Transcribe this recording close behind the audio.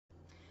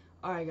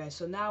Alright guys,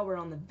 so now we're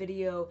on the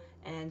video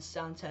and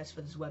sound test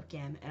for this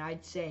webcam, and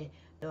I'd say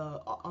the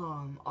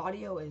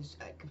audio is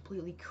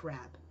completely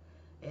crap.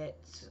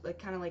 It's like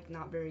kind of like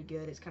not very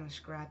good. It's kind of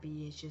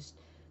scrappy. It's just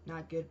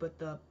not good. But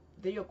the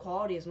video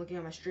quality, as I'm looking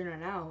at my screen right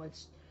now,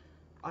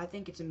 I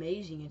think it's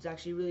amazing. It's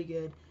actually really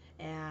good,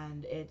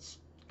 and it's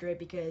great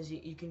because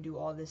you can do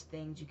all these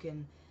things. You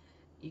can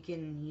what do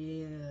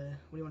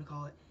you want to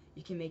call it?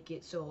 You can make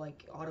it so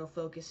like auto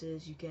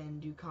focuses. You can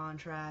do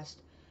contrast,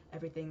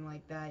 everything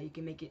like that. You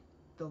can make it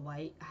the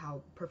light,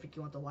 how perfect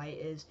you want the light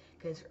is,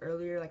 because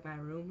earlier like my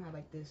room had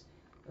like this,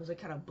 it was like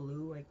kind of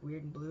blue, like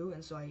weird and blue,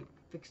 and so I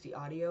fixed the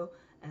audio,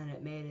 and then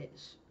it made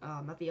it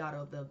not the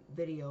audio, the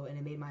video, and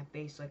it made my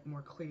face like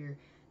more clear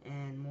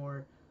and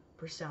more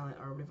percent,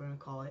 or whatever you want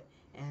to call it.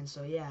 And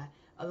so yeah,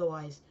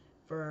 otherwise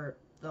for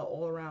the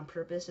all-around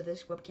purpose of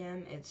this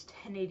webcam, it's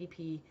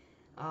 1080p,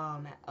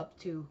 up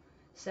to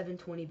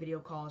 720 video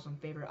calls on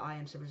favorite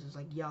IM services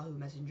like Yahoo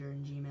Messenger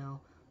and Gmail.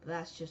 But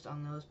that's just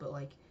on those. But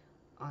like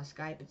on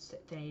Skype, it's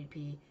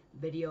 1080p.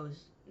 Video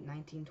is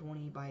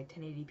 1920 by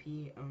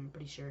 1080p, I'm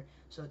pretty sure.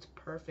 So it's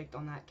perfect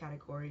on that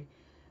category,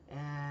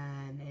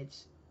 and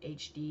it's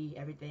HD,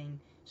 everything.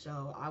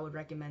 So I would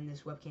recommend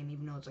this webcam,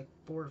 even though it's like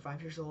 4 or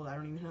 5 years old. I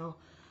don't even know.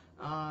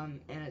 And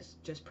it's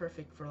just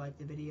perfect for like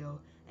the video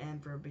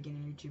and for a beginner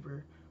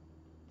YouTuber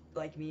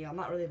like me. I'm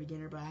not really a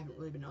beginner, but I haven't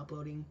really been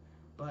uploading,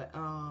 but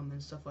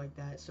and stuff like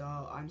that. So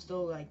I'm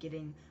still like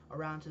getting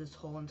around to this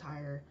whole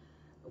entire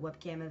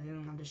webcam and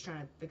everything. I'm just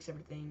trying to fix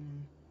everything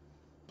and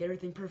get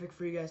everything perfect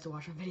for you guys to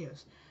watch my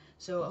videos.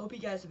 So I hope you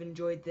guys have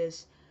enjoyed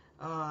this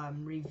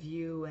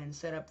review and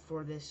setup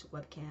for this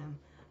webcam.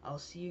 I'll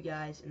see you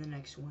guys in the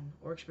next one.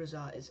 ORYX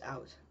PraZe is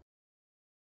out.